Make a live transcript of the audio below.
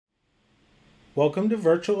Welcome to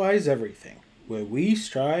Virtualize Everything, where we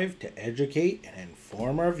strive to educate and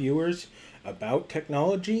inform our viewers about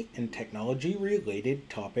technology and technology-related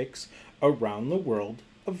topics around the world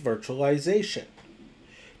of virtualization.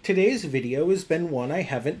 Today's video has been one I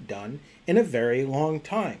haven't done in a very long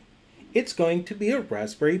time. It's going to be a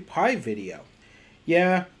Raspberry Pi video.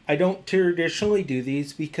 Yeah, I don't traditionally do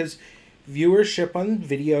these because viewership on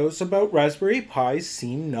videos about Raspberry Pis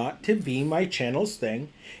seem not to be my channel's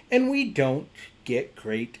thing, and we don't get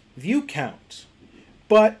great view counts.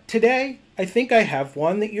 But today, I think I have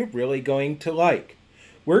one that you're really going to like.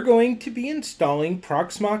 We're going to be installing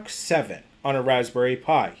Proxmox 7 on a Raspberry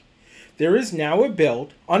Pi. There is now a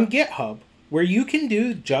build on GitHub where you can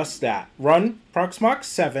do just that. Run Proxmox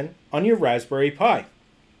 7 on your Raspberry Pi.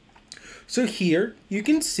 So here you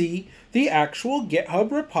can see the actual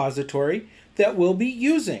GitHub repository that we'll be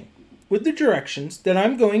using with the directions that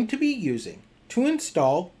I'm going to be using to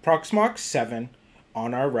install Proxmox 7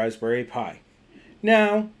 on our Raspberry Pi.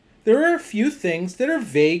 Now, there are a few things that are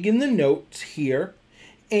vague in the notes here,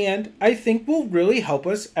 and I think will really help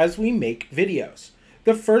us as we make videos.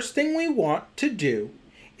 The first thing we want to do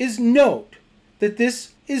is note that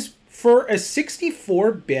this is for a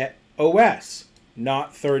 64-bit OS,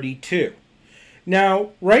 not 32. Now,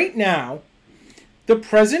 right now, the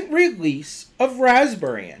present release of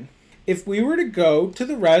Raspberry, if we were to go to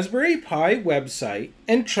the Raspberry Pi website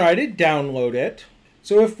and try to download it,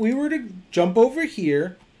 so if we were to jump over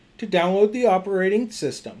here to download the operating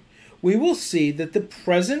system, we will see that the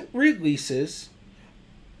present releases,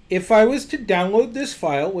 if I was to download this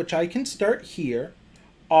file, which I can start here,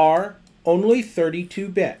 are only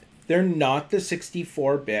 32-bit. They're not the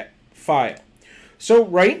 64-bit file. So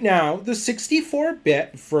right now, the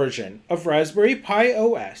 64-bit version of Raspberry Pi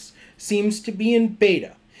OS seems to be in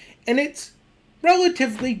beta, and it's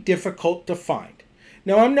relatively difficult to find.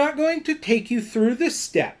 Now, I'm not going to take you through the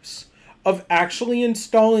steps of actually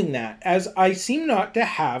installing that, as I seem not to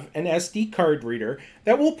have an SD card reader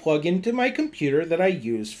that will plug into my computer that I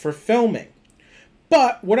use for filming.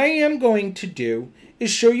 But what I am going to do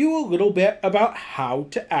is show you a little bit about how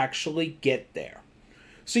to actually get there,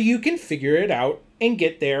 so you can figure it out and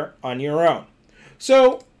get there on your own.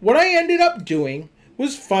 So what I ended up doing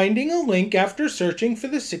was finding a link after searching for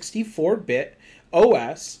the 64-bit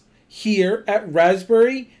OS here at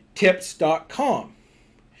raspberrytips.com.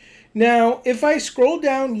 Now, if I scroll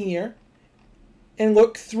down here and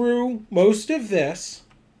look through most of this,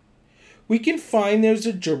 we can find there's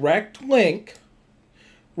a direct link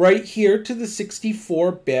right here to the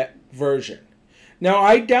 64-bit version. Now,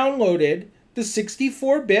 I downloaded the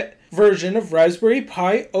 64-bit version of Raspberry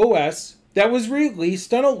Pi OS that was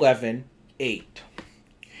released on 11/8.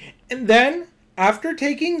 And then, after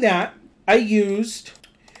taking that, I used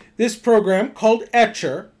this program called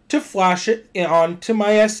Etcher to flash it onto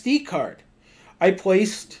my SD card. I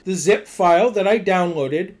placed the zip file that I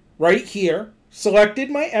downloaded right here, selected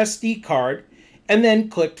my SD card, and then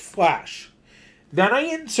clicked flash. Then I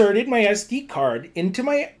inserted my SD card into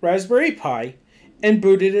my Raspberry Pi and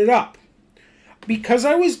booted it up. Because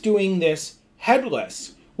I was doing this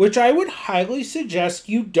headless, which I would highly suggest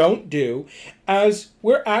you don't do, as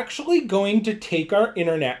we're actually going to take our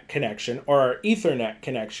internet connection or our Ethernet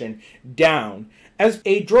connection down as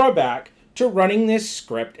a drawback to running this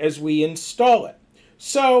script as we install it.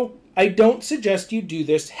 So I don't suggest you do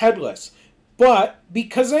this headless. But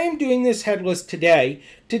because I am doing this headless today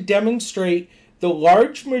to demonstrate the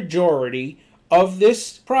large majority of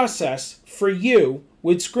this process for you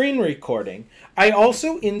with screen recording, I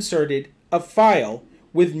also inserted a file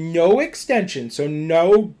with no extension, so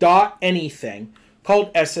no dot anything, called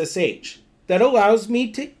SSH, that allows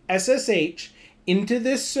me to SSH into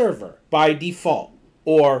this server by default,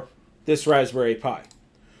 or this Raspberry Pi.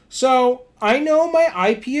 So I know my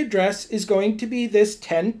IP address is going to be this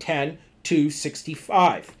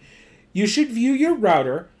 10.10.265. You should view your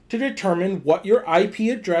router to determine what your IP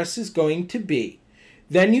address is going to be.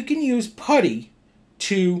 Then you can use PuTTY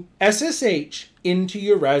to SSH into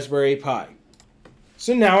your Raspberry Pi.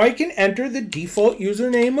 So now I can enter the default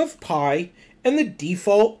username of Pi and the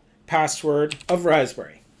default password of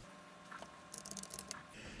Raspberry.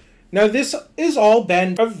 Now this has all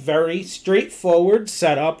been a very straightforward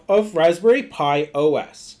setup of Raspberry Pi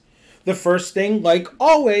OS. The first thing, like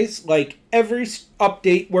always, like every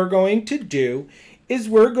update we're going to do, is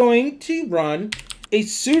we're going to run a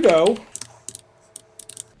sudo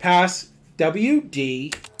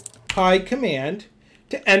passwd pi command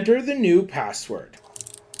to enter the new password.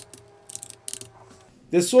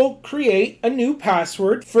 This will create a new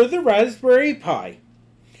password for the Raspberry Pi.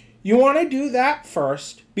 You want to do that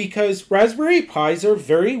first because Raspberry Pis are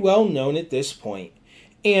very well known at this point,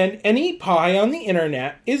 and any Pi on the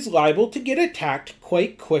internet is liable to get attacked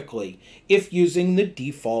quite quickly if using the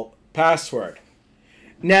default password.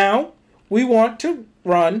 Now, we want to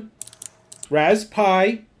run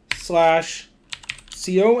raspi /congfi,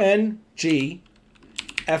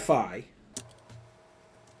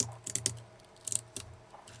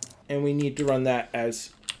 and we need to run that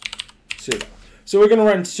as sudo. So we're going to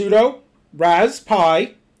run sudo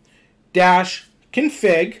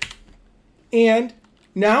raspi-config, and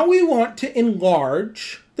now we want to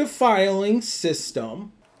enlarge the filing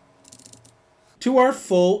system to our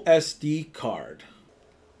full SD card.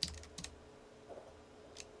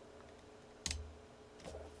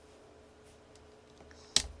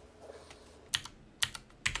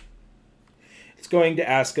 It's going to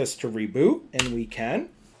ask us to reboot, and we can.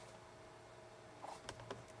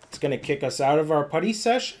 It's going to kick us out of our putty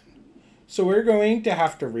session, so we're going to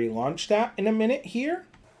have to relaunch that in a minute here.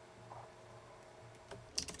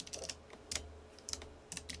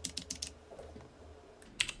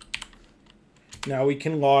 Now we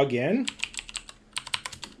can log in.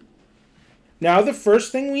 Now the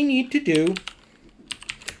first thing we need to do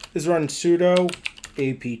is run sudo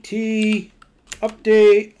apt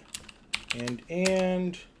update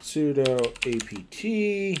and sudo apt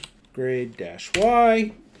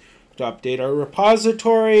grade-y to update our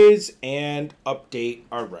repositories and update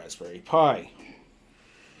our Raspberry Pi.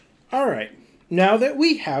 Alright, now that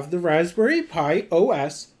we have the Raspberry Pi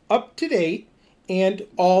OS up to date and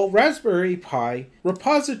all Raspberry Pi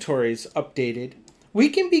repositories updated, we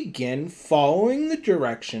can begin following the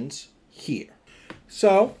directions here.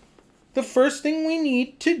 So, the first thing we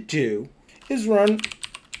need to do is run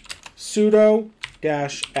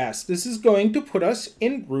sudo-s. This is going to put us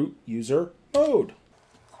in root user mode.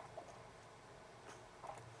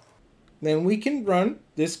 Then we can run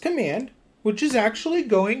this command, which is actually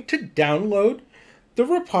going to download the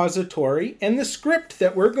repository and the script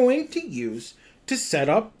that we're going to use to set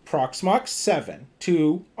up Proxmox 7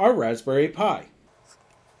 to our Raspberry Pi.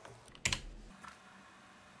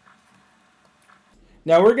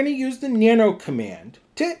 Now we're going to use the nano command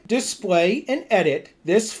to display and edit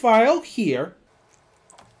this file here.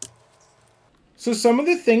 So some of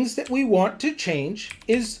the things that we want to change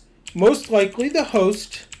is most likely the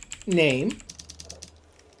host name,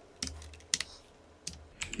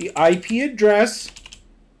 the IP address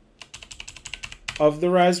of the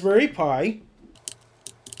Raspberry Pi,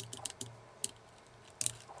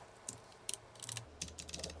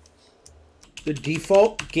 the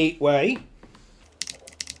default gateway.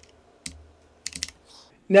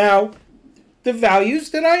 Now, the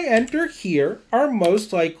values that I enter here are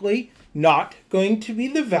most likely not going to be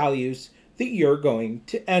the values that you're going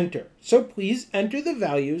to enter. So please enter the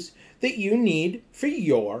values that you need for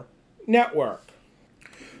your network.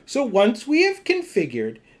 So once we have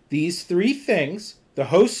configured these three things, the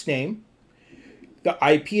host name, the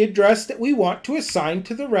IP address that we want to assign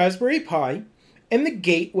to the Raspberry Pi, and the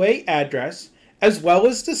gateway address, as well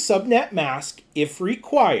as the subnet mask if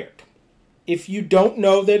required. If you don't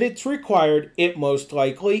know that it's required, it most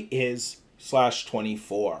likely is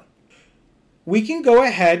 /24. We can go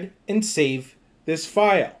ahead and save this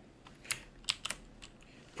file.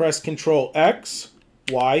 Press Ctrl X,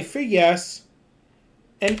 Y for yes,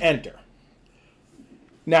 and enter.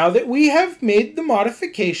 Now that we have made the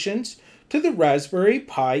modifications to the Raspberry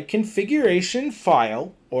Pi configuration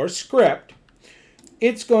file or script,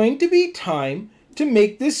 it's going to be time to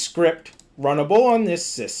make this script runnable on this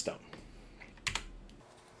system.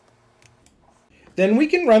 Then we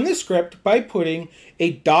can run the script by putting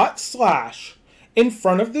a // in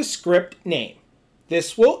front of the script name.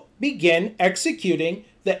 This will begin executing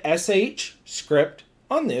the sh script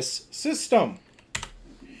on this system.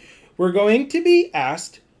 We're going to be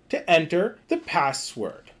asked to enter the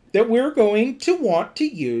password that we're going to want to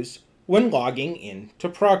use when logging into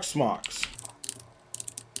Proxmox.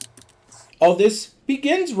 All this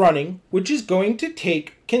begins running, which is going to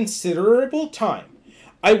take considerable time.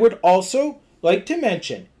 I would also like to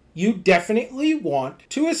mention, you definitely want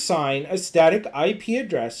to assign a static IP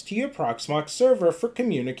address to your Proxmox server for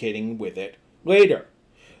communicating with it later.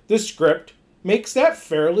 The script makes that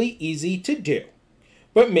fairly easy to do,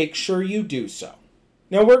 but make sure you do so.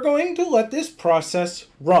 Now we're going to let this process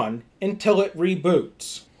run until it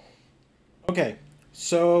reboots. Okay,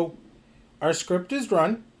 so our script is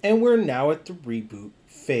run and we're now at the reboot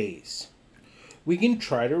phase. We can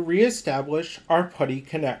try to reestablish our PuTTY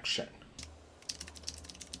connection.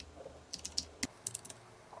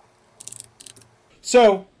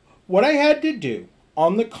 So, what I had to do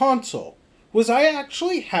on the console was I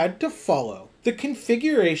actually had to follow the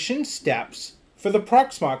configuration steps for the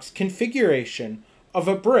Proxmox configuration of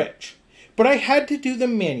a bridge, but I had to do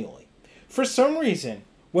them manually. For some reason,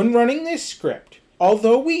 when running this script,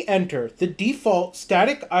 although we enter the default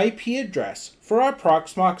static IP address for our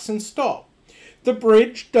Proxmox install, the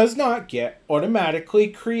bridge does not get automatically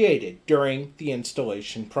created during the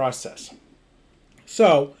installation process.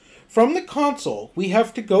 So, from the console, we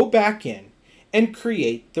have to go back in and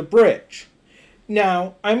create the bridge.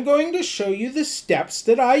 Now, I'm going to show you the steps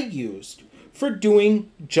that I used for doing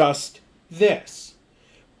just this.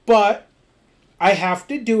 But I have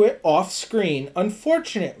to do it off screen,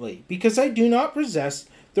 unfortunately, because I do not possess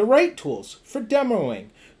the right tools for demoing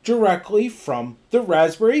directly from the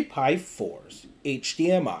Raspberry Pi 4's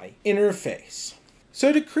HDMI interface.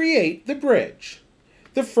 So to create the bridge,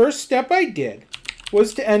 the first step I did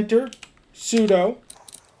was to enter sudo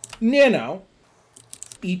nano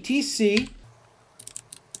etc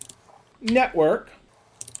network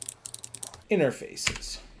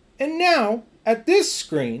interfaces. And now, at this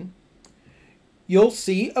screen, you'll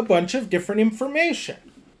see a bunch of different information.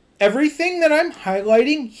 Everything that I'm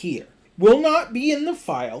highlighting here will not be in the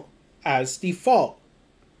file as default.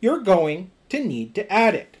 You're going to need to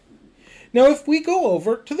add it. Now, if we go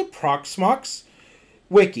over to the Proxmox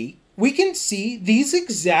wiki, we can see these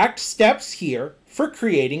exact steps here for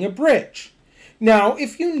creating a bridge. Now,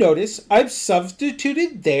 if you notice, I've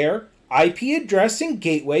substituted their IP address and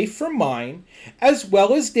gateway for mine, as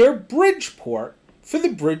well as their bridge port for the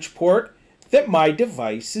bridge port that my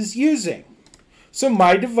device is using. So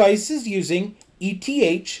my device is using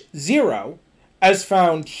ETH0 as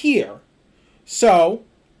found here. So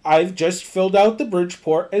I've just filled out the bridge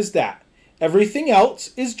port as that. Everything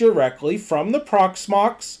else is directly from the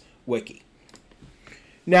Proxmox wiki.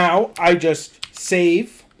 Now I just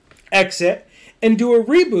save, exit, and do a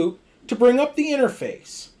reboot to bring up the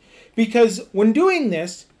interface. Because when doing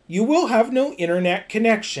this, you will have no internet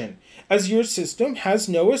connection, as your system has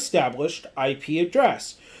no established IP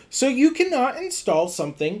address. So you cannot install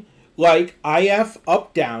something like IF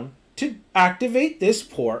up-down to activate this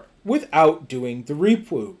port without doing the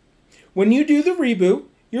reboot. When you do the reboot,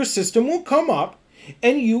 your system will come up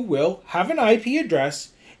and you will have an IP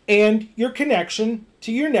address and your connection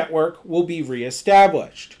to your network will be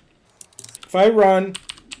reestablished. If I run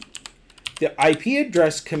the IP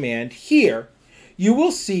address command here, you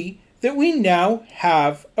will see that we now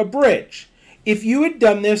have a bridge. If you had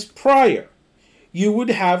done this prior, you would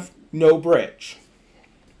have no bridge.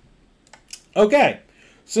 Okay,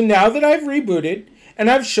 so now that I've rebooted and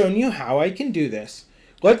I've shown you how I can do this,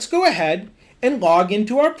 let's go ahead and log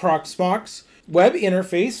into our Proxmox web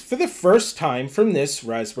interface for the first time from this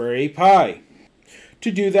Raspberry Pi.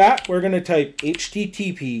 To do that, we're going to type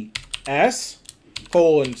https://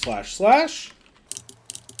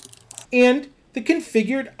 and the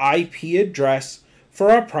configured IP address for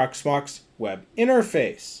our Proxmox web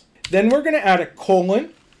interface. Then we're going to add a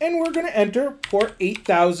colon and we're going to enter port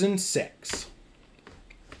 8006.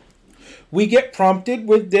 We get prompted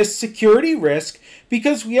with this security risk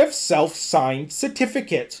because we have self-signed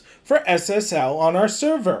certificates for SSL on our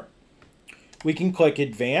server. We can click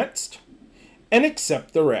Advanced and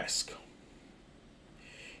accept the risk.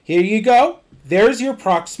 Here you go. There's your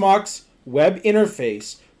Proxmox web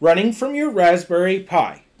interface running from your Raspberry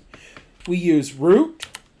Pi. We use root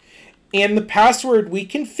and the password we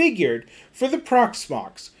configured for the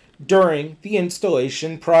Proxmox during the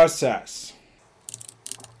installation process.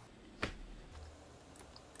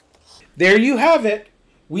 There you have it.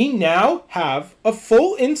 We now have a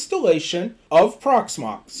full installation of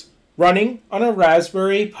Proxmox running on a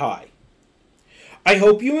Raspberry Pi. I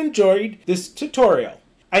hope you enjoyed this tutorial.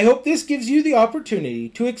 I hope this gives you the opportunity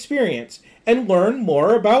to experience and learn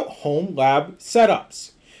more about home lab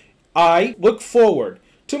setups. I look forward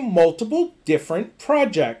to multiple different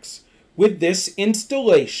projects with this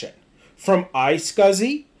installation, from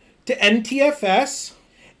iSCSI to NTFS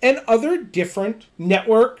and other different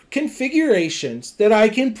network configurations that I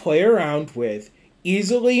can play around with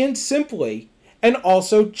easily and simply, and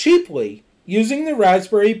also cheaply, using the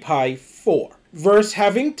Raspberry Pi 4, versus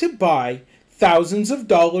having to buy thousands of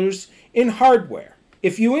dollars in hardware.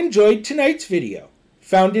 If you enjoyed tonight's video,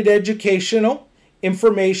 found it educational,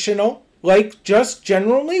 informational, like just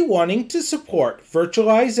generally wanting to support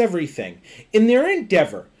Virtualize Everything in their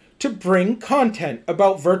endeavor to bring content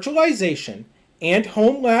about virtualization and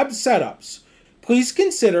home lab setups, please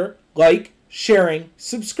consider sharing,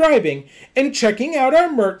 subscribing, and checking out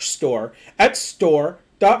our merch store at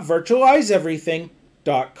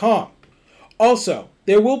store.virtualizeeverything.com. Also,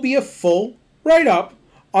 there will be a full write-up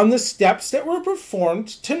on the steps that were performed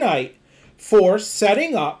tonight for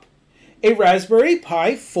setting up a Raspberry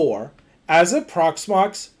Pi 4 as a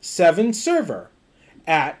Proxmox 7 server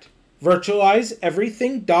at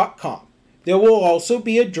virtualizeeverything.com. There will also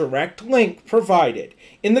be a direct link provided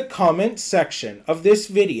in the comments section of this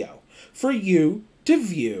video for you to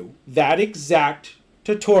view that exact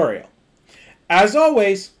tutorial. As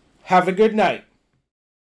always, have a good night.